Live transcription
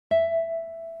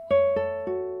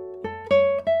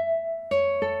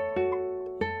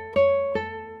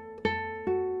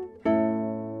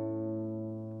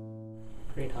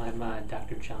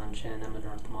Challenge, and I'm an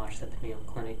ophthalmologist at the Mayo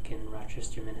Clinic in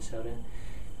Rochester, Minnesota. And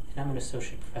I'm an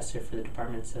associate professor for the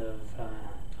departments of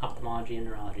ophthalmology and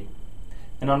neurology.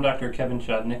 And I'm Dr. Kevin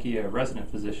Chodnicki, a resident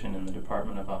physician in the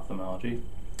Department of Ophthalmology,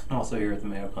 also here at the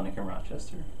Mayo Clinic in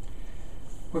Rochester.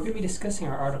 We're going to be discussing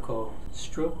our article,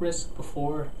 Stroke Risk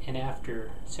Before and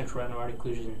After Central Retinal Artery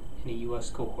Occlusion in a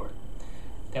U.S. Cohort,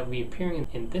 that will be appearing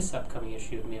in this upcoming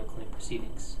issue of Mayo Clinic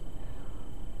Proceedings.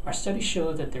 Our studies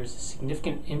show that there's a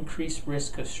significant increased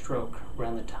risk of stroke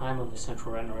around the time of a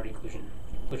central retinal artery occlusion,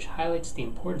 which highlights the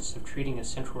importance of treating a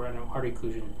central retinal artery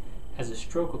occlusion as a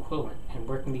stroke equivalent and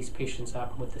working these patients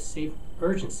up with the same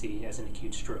urgency as an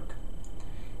acute stroke.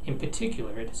 In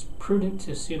particular, it is prudent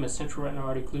to assume a central retinal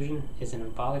artery occlusion is an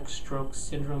embolic stroke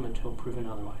syndrome until proven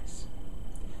otherwise.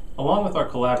 Along with our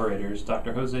collaborators,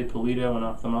 Dr. Jose Pulido in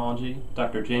ophthalmology,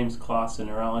 Dr. James Kloss in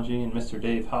neurology, and Mr.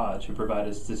 Dave Hodge, who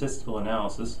provided statistical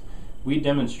analysis, we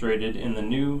demonstrated in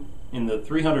the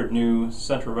 300 new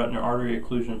central retinal artery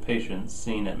occlusion patients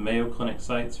seen at Mayo Clinic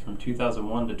sites from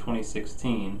 2001 to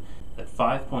 2016 that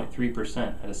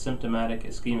 5.3% had a symptomatic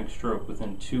ischemic stroke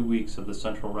within 2 weeks of the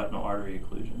central retinal artery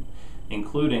occlusion,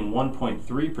 including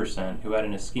 1.3% who had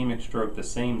an ischemic stroke the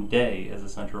same day as a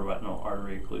central retinal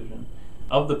artery occlusion.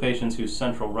 Of the patients whose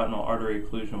central retinal artery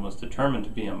occlusion was determined to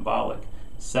be embolic,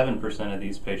 7% of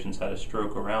these patients had a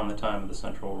stroke around the time of the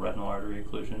central retinal artery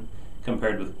occlusion,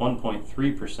 compared with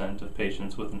 1.3% of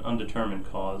patients with an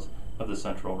undetermined cause of the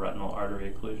central retinal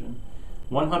artery occlusion.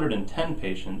 110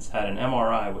 patients had an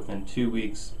MRI within 2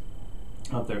 weeks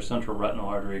of their central retinal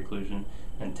artery occlusion,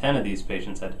 and 10 of these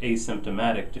patients had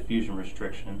asymptomatic diffusion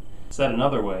restriction. Said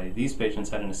another way, these patients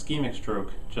had an ischemic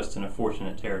stroke just in a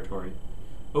fortunate territory.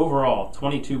 Overall,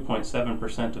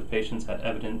 22.7% of patients had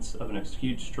evidence of an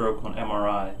acute stroke on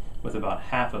MRI, with about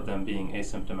half of them being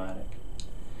asymptomatic.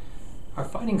 Our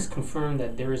findings confirm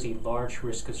that there is a large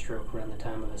risk of stroke around the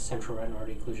time of a central retinal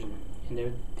artery occlusion,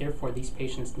 and therefore these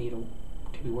patients need to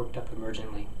be worked up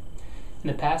emergently. In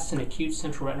the past, an acute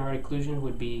central retinal artery occlusion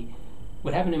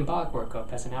would have an embolic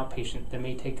workup as an outpatient that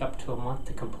may take up to a month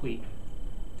to complete.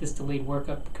 This delayed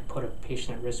workup could put a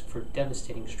patient at risk for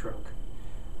devastating stroke.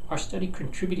 Our study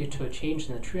contributed to a change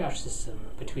in the triage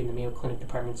system between the Mayo Clinic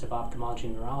departments of ophthalmology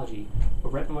and neurology,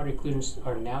 where retinal artery occlusions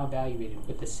are now evaluated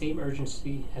with the same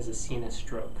urgency as a CNS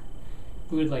stroke.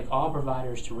 We would like all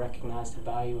providers to recognize the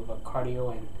value of a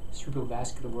cardio and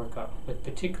cerebrovascular workup, with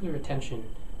particular attention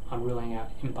on ruling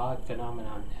out embolic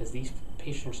phenomenon, as these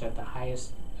patients are at the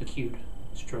highest acute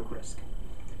stroke risk.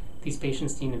 These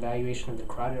patients need an evaluation of the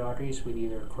carotid arteries with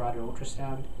either a carotid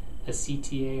ultrasound, a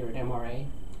CTA, or an MRA,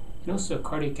 and also a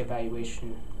cardiac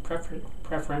evaluation,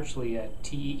 preferentially a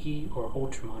TEE or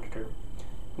Holter monitor.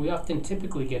 We often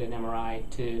typically get an MRI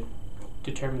to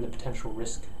determine the potential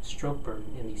risk stroke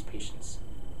burden in these patients.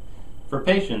 For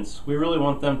patients, we really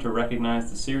want them to recognize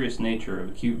the serious nature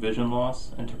of acute vision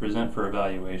loss and to present for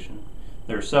evaluation.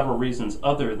 There are several reasons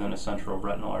other than a central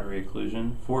retinal artery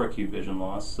occlusion for acute vision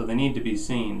loss, so they need to be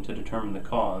seen to determine the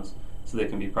cause so they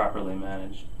can be properly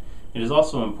managed. It is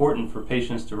also important for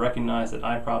patients to recognize that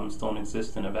eye problems don't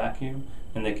exist in a vacuum,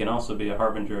 and they can also be a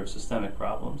harbinger of systemic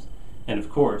problems. And of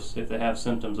course, if they have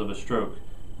symptoms of a stroke,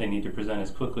 they need to present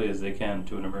as quickly as they can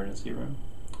to an emergency room.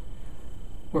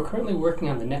 We're currently working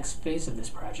on the next phase of this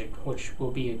project, which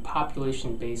will be a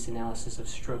population-based analysis of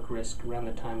stroke risk around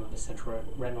the time of a central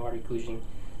retinal artery occlusion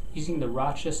using the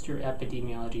Rochester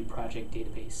Epidemiology Project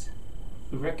database.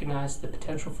 We recognize the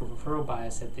potential for referral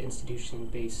bias at the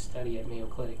institution-based study at Mayo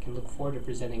Clinic and look forward to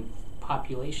presenting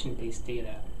population-based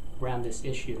data around this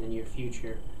issue in the near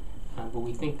future. But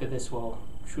we think that this will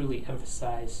truly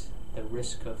emphasize the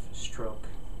risk of stroke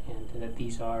and that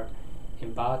these are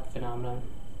embolic phenomena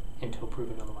until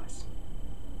proven otherwise.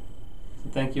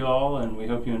 Thank you all, and we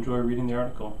hope you enjoy reading the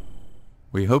article.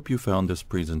 We hope you found this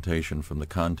presentation from the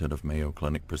content of Mayo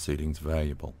Clinic Proceedings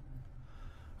valuable.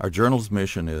 Our journal's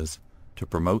mission is to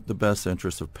promote the best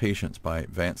interests of patients by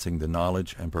advancing the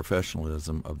knowledge and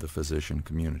professionalism of the physician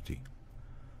community.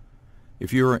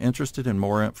 If you are interested in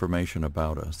more information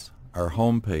about us, our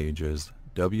homepage is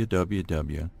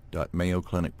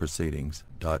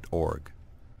www.mayoclinicproceedings.org.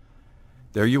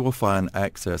 There you will find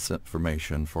access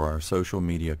information for our social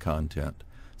media content,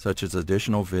 such as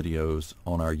additional videos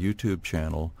on our YouTube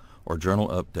channel or journal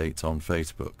updates on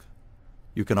Facebook.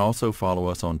 You can also follow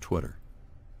us on Twitter.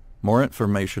 More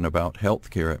information about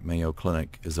healthcare at Mayo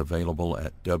Clinic is available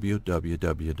at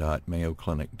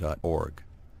www.mayoclinic.org.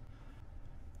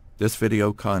 This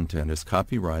video content is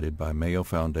copyrighted by Mayo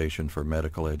Foundation for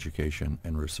Medical Education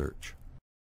and Research.